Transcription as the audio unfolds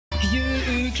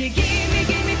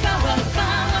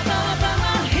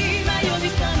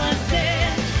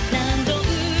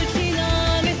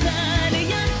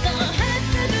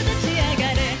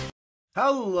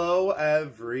Hello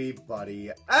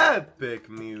everybody, Epic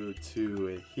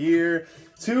Mewtwo here.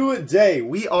 Today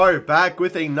we are back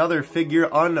with another figure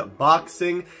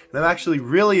unboxing, and I'm actually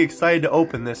really excited to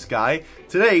open this guy.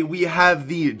 Today we have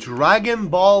the Dragon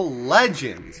Ball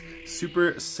Legends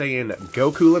Super Saiyan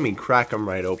Goku. Let me crack him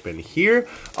right open here.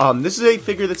 This is a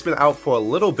figure that's been out for a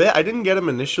little bit. I didn't get him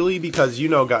initially because you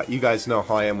guys know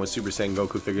how I am with Super Saiyan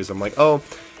Goku figures. I'm like, oh,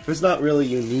 if it's not really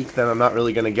unique, then I'm not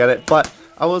really gonna get it. But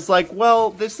I was like, well,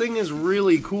 this thing is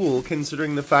really cool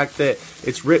considering the fact that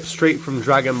it's ripped straight from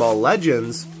Dragon Ball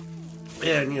Legends.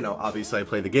 And, you know, obviously I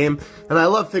play the game, and I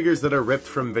love figures that are ripped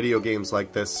from video games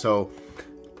like this, so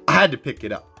I had to pick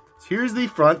it up. So here's the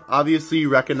front, obviously you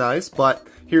recognize, but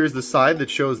here's the side that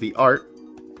shows the art.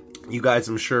 You guys,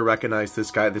 I'm sure, recognize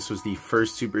this guy. This was the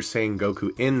first Super Saiyan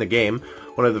Goku in the game,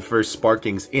 one of the first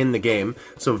Sparkings in the game,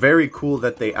 so very cool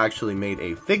that they actually made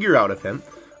a figure out of him.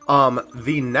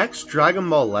 The next Dragon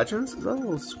Ball Legends, is that a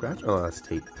little scratch? Oh, that's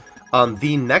tape.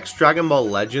 The next Dragon Ball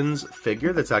Legends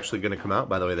figure that's actually going to come out,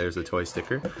 by the way, there's a toy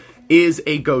sticker, is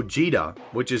a Gogeta,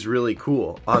 which is really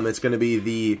cool. It's going to be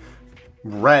the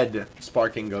red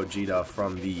Sparking Gogeta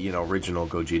from the, original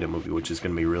Gogeta movie, which is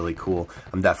going to be really cool.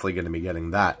 I'm definitely going to be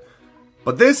getting that.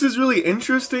 But this is really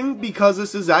interesting because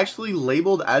this is actually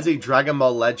labeled as a Dragon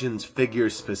Ball Legends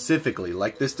figure specifically.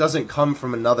 Like, this doesn't come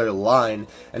from another line,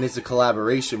 and it's a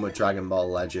collaboration with Dragon Ball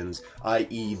Legends,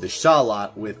 i.e. the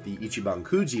Sha-Lot with the Ichiban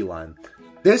Kuji line.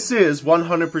 This is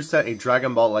 100% a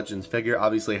Dragon Ball Legends figure.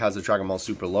 Obviously, it has a Dragon Ball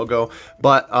Super logo,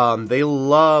 but they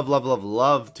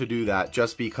love to do that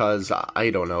just because,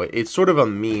 I don't know, it's sort of a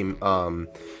meme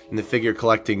in the figure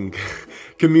collecting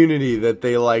community that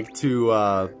they like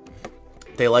to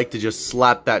just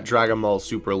slap that Dragon Ball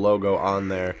Super logo on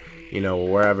there,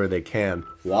 wherever they can.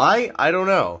 Why? I don't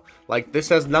know. Like, this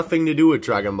has nothing to do with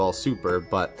Dragon Ball Super,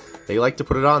 but they like to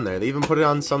put it on there. They even put it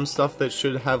on some stuff that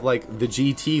should have, like, the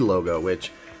GT logo, which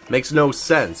makes no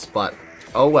sense, but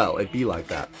oh well, it be like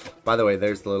that. By the way,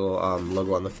 there's the little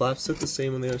logo on the flaps. Is it the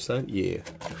same on the other side? Yeah.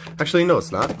 Actually, no,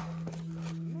 it's not.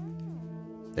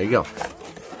 There you go.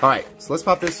 Alright, so let's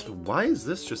pop this. Why is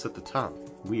this just at the top?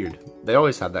 Weird. They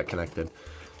always have that connected.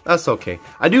 That's okay.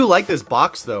 I do like this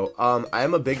box, though. I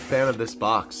am a big fan of this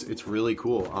box. It's really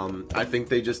cool. I think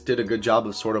they just did a good job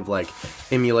of sort of, like,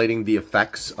 emulating the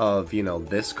effects of,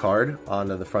 this card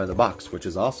onto the front of the box, which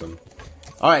is awesome.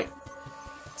 Alright,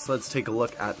 so let's take a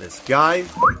look at this guy.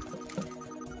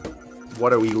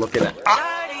 What are we looking at?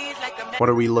 What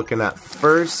are we looking at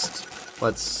first?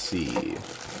 Let's see.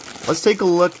 Let's take a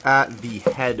look at the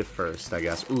head first, I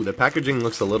guess. Ooh, the packaging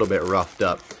looks a little bit roughed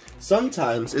up.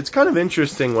 Sometimes, it's kind of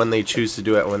interesting when they choose to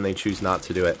do it, when they choose not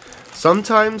to do it.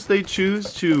 Sometimes they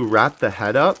choose to wrap the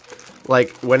head up,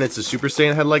 like when it's a Super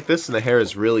Saiyan head like this and the hair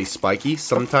is really spiky.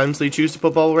 Sometimes they choose to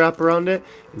put bubble wrap around it,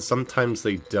 and sometimes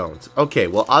they don't. Okay,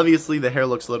 well obviously the hair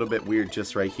looks a little bit weird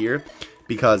just right here,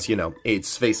 because,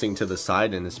 it's facing to the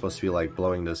side and it's supposed to be like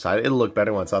blowing to the side. It'll look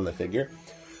better when it's on the figure.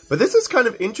 But this is kind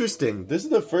of interesting. This is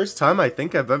the first time I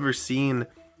think I've ever seen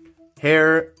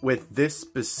hair with this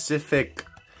specific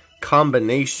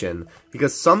combination,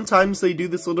 because sometimes they do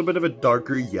this little bit of a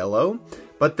darker yellow,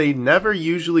 but they never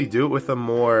usually do it with a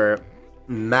more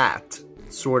matte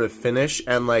sort of finish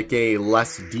and like a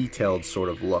less detailed sort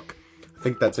of look. I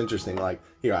think that's interesting. Like,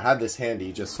 here, I have this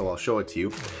handy just so I'll show it to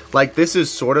you. Like, this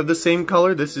is sort of the same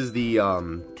color. This is the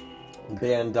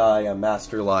Bandai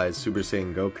Master Lies Super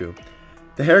Saiyan Goku.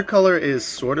 The hair color is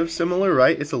sort of similar,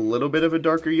 right? It's a little bit of a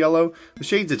darker yellow. The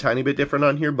shade's a tiny bit different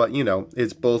on here, but,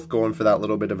 it's both going for that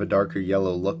little bit of a darker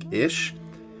yellow look-ish.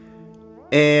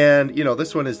 And,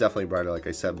 this one is definitely brighter, like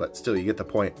I said, but still, you get the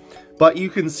point. But you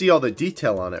can see all the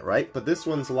detail on it, right? But this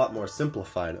one's a lot more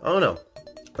simplified. I don't know.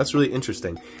 That's really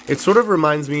interesting. It sort of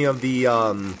reminds me of the,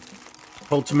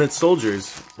 Ultimate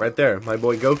Soldiers, right there, my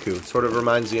boy Goku. Sort of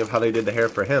reminds me of how they did the hair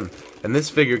for him. And this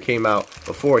figure came out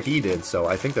before he did, so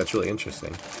I think that's really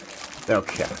interesting.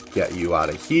 Okay, get you out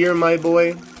of here, my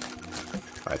boy.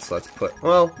 Alright, so let's put,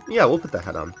 well, yeah, we'll put the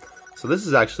head on. So this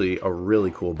is actually a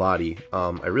really cool body.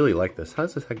 I really like this. How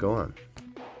does this head go on?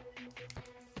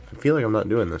 I feel like I'm not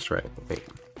doing this right. Wait.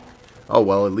 Oh,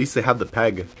 well, at least they have the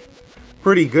peg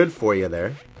pretty good for you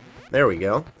there. There we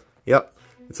go. Yep.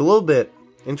 It's a little bit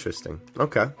interesting.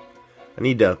 Okay. I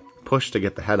need to push to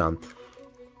get the head on.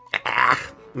 Ah,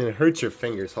 I mean, it hurts your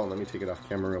fingers. Hold on, let me take it off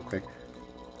camera real quick.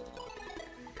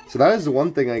 So that is the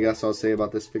one thing I guess I'll say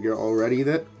about this figure already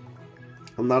that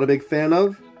I'm not a big fan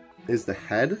of, is the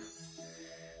head.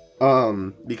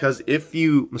 Because if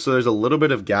you, so there's a little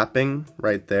bit of gapping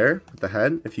right there with the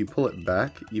head. If you pull it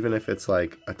back, even if it's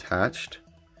like attached,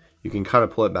 you can kind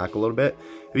of pull it back a little bit.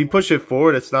 If you push it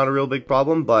forward, it's not a real big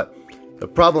problem, but the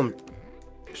problem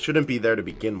shouldn't be there to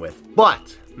begin with.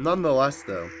 But nonetheless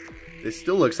though, this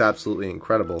still looks absolutely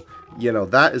incredible. You know,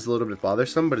 that is a little bit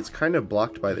bothersome, but it's kind of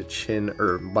blocked by the chin,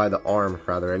 or by the arm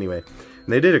rather anyway. And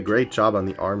they did a great job on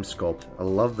the arm sculpt. I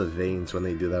love the veins when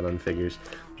they do that on figures.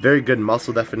 Very good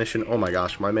muscle definition. Oh my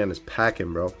gosh, my man is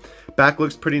packing, bro. Back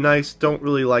looks pretty nice. Don't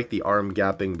really like the arm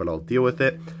gapping, but I'll deal with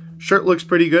it. Shirt looks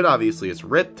pretty good. Obviously, it's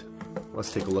ripped.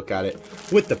 Let's take a look at it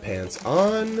with the pants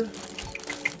on.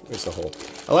 There's the hole.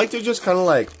 I like to just kind of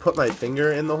like put my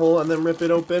finger in the hole and then rip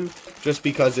it open. Just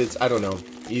because it's, I don't know,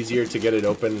 easier to get it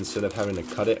open instead of having to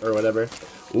cut it or whatever.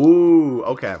 Ooh,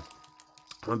 okay.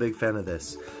 I'm a big fan of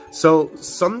this. So,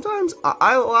 sometimes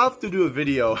I'll have to do a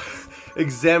video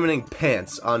examining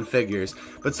pants on figures,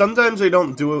 but sometimes I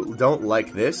don't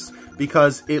like this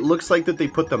because it looks like that they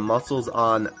put the muscles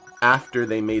on after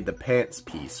they made the pants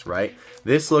piece, right?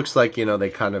 This looks like, you know,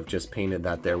 they kind of just painted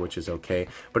that there, which is okay,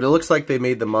 but it looks like they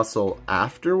made the muscle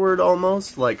afterward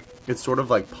almost, like it's sort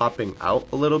of like popping out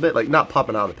a little bit, like not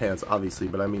popping out of the pants obviously,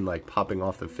 but I mean like popping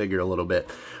off the figure a little bit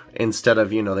instead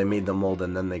of, you know, they made the mold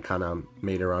and then they kind of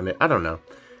made around it. I don't know.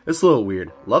 It's a little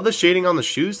weird. Love the shading on the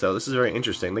shoes though. This is very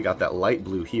interesting. They got that light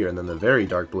blue here and then the very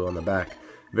dark blue on the back.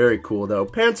 Very cool though.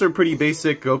 Pants are pretty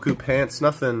basic Goku pants.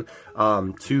 Nothing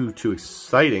too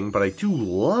exciting, but I do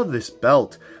love this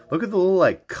belt. Look at the little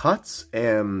like cuts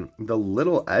and the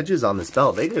little edges on this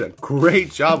belt. They did a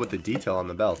great job with the detail on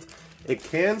the belt. It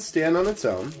can stand on its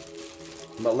own,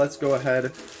 but let's go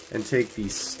ahead and take the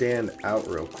stand out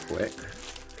real quick.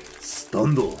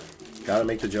 Stundle. Gotta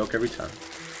make the joke every time.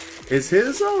 Is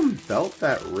his belt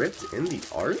that ripped in the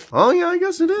art? Oh yeah, I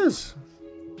guess it is.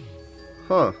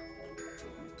 Huh.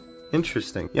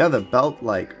 Interesting. Yeah, the belt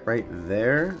like right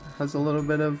there has a little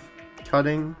bit of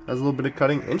cutting.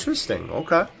 Interesting.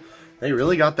 Okay. They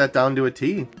really got that down to a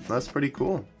T. That's pretty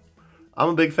cool. I'm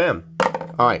a big fan.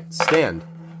 Alright, stand.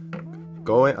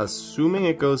 Assuming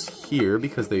it goes here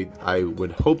because I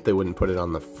would hope they wouldn't put it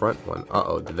on the front one.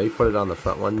 Uh-oh, did they put it on the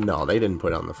front one? No, they didn't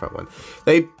put it on the front one.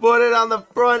 They put it on the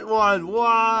front one!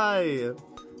 Why?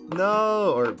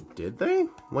 No, or did they?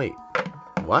 Wait,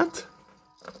 what?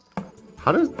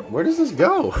 Where does this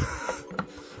go?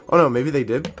 Oh no, maybe they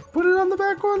did put it on the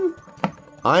back one?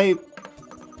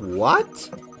 What?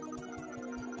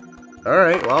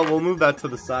 Alright, well, we'll move that to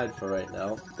the side for right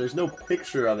now. There's no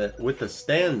picture of it with the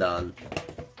stand on.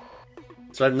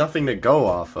 So I have nothing to go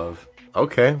off of.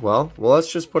 Okay, well,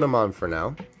 let's just put him on for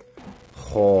now.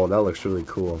 Oh, that looks really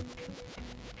cool.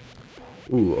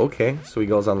 Ooh, okay, so he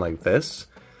goes on like this,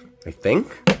 I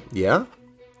think. Yeah.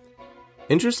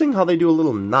 Interesting how they do a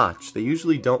little notch. They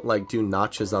usually don't like do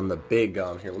notches on the big,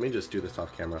 here, let me just do this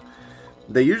off camera.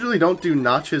 They usually don't do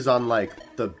notches on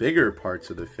like the bigger parts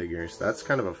of the figures. That's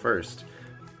kind of a first.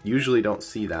 Usually don't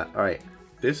see that. Alright,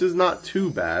 this is not too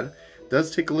bad. It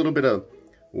does take a little bit of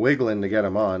wiggling to get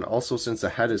them on. Also, since the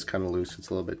head is kind of loose, it's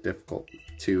a little bit difficult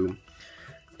to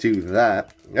do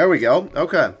that. There we go.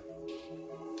 Okay.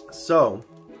 So,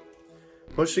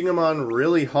 pushing them on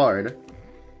really hard,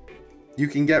 you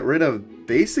can get rid of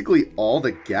basically all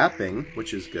the gapping,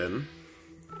 which is good.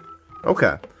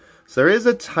 Okay. So there is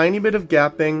a tiny bit of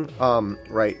gapping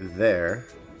right there.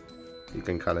 You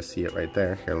can kind of see it right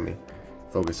there. Here, let me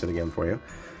focus it again for you.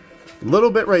 A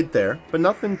little bit right there, but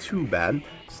nothing too bad.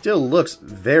 Still looks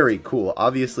very cool.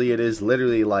 Obviously, it is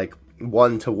literally like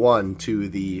one-to-one to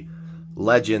the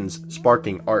Legends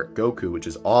Sparking Art Goku, which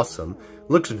is awesome.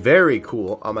 Looks very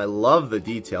cool. I love the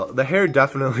detail. The hair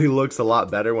definitely looks a lot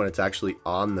better when it's actually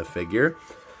on the figure,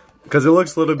 because it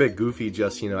looks a little bit goofy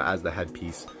just, you know, as the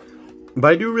headpiece.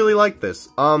 But I do really like this.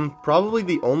 Probably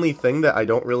the only thing that I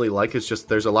don't really like is just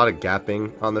there's a lot of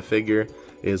gapping on the figure.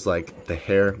 Is like the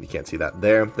hair. You can't see that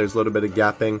there. There's a little bit of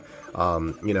gapping.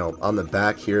 You know, on the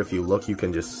back here, if you look, you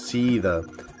can just see the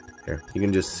you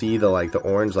can just see the like the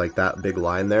orange, like that big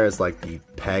line there is like the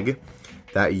peg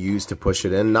that you use to push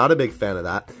it in. Not a big fan of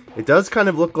that. It does kind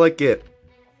of look like it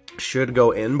should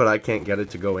go in, but I can't get it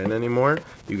to go in anymore.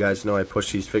 You guys know I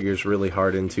push these figures really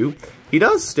hard into. He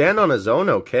does stand on his own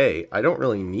okay. I don't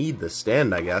really need the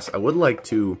stand, I guess. I would like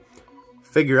to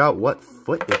figure out what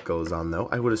foot it goes on, though.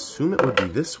 I would assume it would be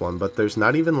this one, but there's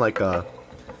not even like a...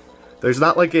 There's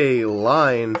not like a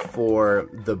line for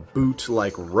the boot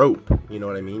like rope, you know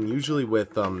what I mean? Usually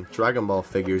with Dragon Ball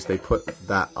figures, they put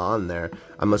that on there.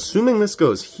 I'm assuming this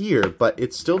goes here, but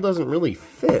it still doesn't really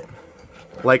fit.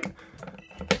 Like,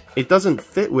 it doesn't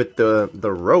fit with the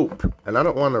rope, and I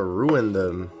don't want to ruin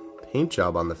the paint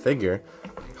job on the figure.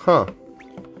 Huh.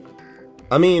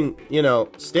 I mean, you know,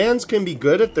 stands can be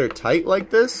good if they're tight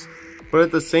like this, but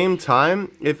at the same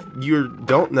time, if you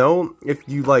don't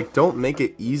make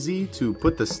it easy to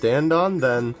put the stand on,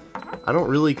 then I don't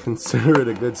really consider it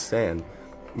a good stand.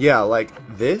 Yeah, like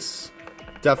this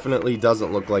definitely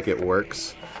doesn't look like it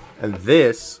works, and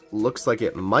this looks like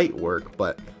it might work,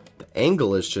 but the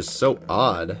angle is just so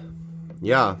odd.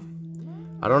 Yeah,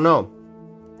 I don't know.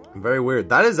 Very weird.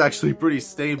 That is actually pretty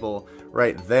stable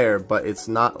right there, but it's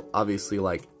not obviously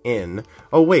like in.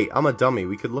 Oh wait, I'm a dummy.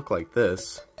 We could look like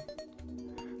this.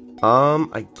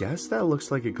 I guess that looks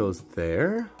like it goes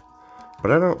there,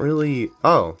 but I don't really.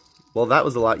 Oh, well, that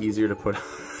was a lot easier to put.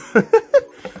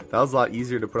 That was a lot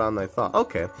easier to put on than I thought.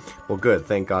 Okay, well, good.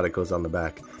 Thank God it goes on the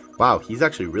back. Wow, he's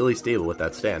actually really stable with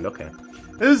that stand. Okay.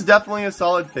 This is definitely a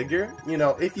solid figure. You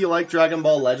know, if you like Dragon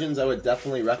Ball Legends, I would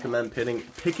definitely recommend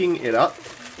picking it up.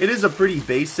 It is a pretty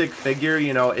basic figure,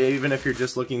 you know, even if you're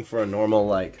just looking for a normal,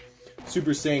 like,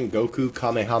 Super Saiyan Goku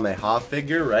Kamehameha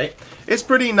figure, right? It's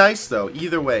pretty nice, though,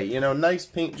 either way. You know, nice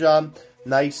paint job,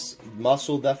 nice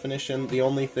muscle definition. The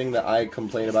only thing that I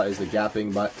complain about is the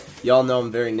gapping, but y'all know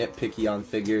I'm very nitpicky on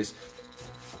figures.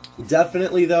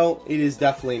 Definitely, though, it is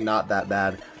definitely not that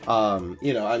bad.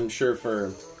 You know, I'm sure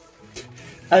for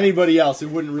anybody else, it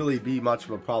wouldn't really be much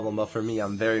of a problem, but for me,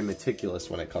 I'm very meticulous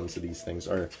when it comes to these things.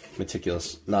 Or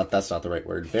meticulous, that's not the right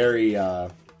word. Very,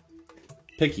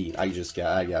 picky, I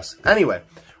guess. Anyway,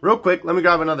 real quick, let me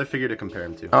grab another figure to compare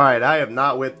him to. Alright, I have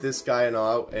not whipped this guy in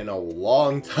a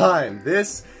long time.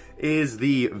 This is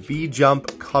the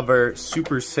V-Jump cover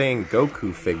Super Saiyan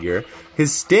Goku figure.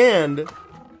 His stand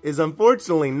is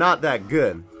unfortunately not that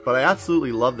good, but I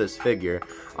absolutely love this figure.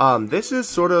 This is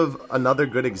sort of another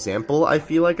good example, I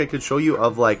feel like I could show you,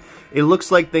 of like, it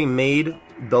looks like they made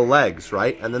the legs,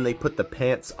 right? And then they put the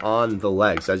pants on the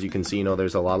legs. As you can see, you know,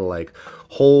 there's a lot of like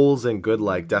holes and good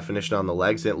like definition on the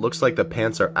legs. It looks like the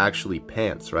pants are actually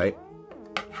pants, right?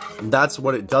 That's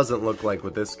what it doesn't look like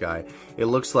with this guy. It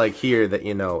looks like here that,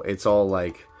 you know, it's all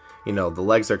like, you know, the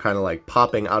legs are kind of like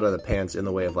popping out of the pants in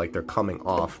the way of like they're coming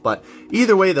off. But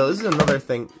either way, though, this is another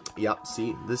thing. Yep,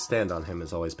 see, this stand on him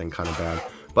has always been kind of bad.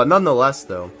 But nonetheless,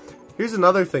 though, here's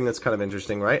another thing that's kind of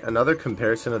interesting, right? Another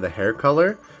comparison of the hair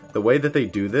color. The way that they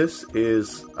do this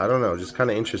is, I don't know, just kind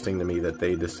of interesting to me that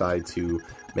they decide to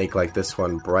make like this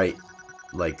one bright,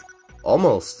 like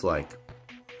almost like,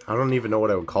 I don't even know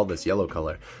what I would call this yellow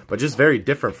color, but just very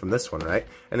different from this one, right?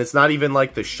 And it's not even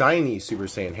like the shiny Super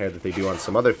Saiyan hair that they do on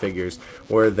some other figures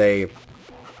where they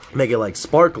make it like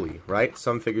sparkly, right?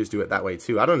 Some figures do it that way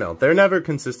too. I don't know. They're never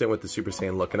consistent with the Super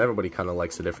Saiyan look, and everybody kind of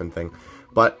likes a different thing.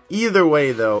 But either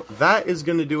way, though, that is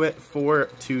going to do it for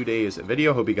today's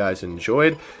video. Hope you guys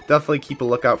enjoyed. Definitely keep a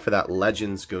lookout for that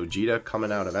Legends Gogeta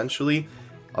coming out eventually.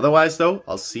 Otherwise, though,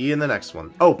 I'll see you in the next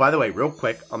one. Oh, by the way, real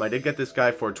quick, I did get this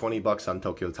guy for 20 bucks on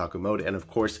Tokyo Taku Mode. And of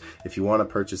course, if you want to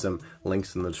purchase him,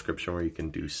 links in the description where you can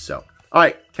do so.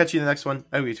 Alright, catch you in the next one.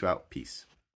 I'll meet you out. Peace.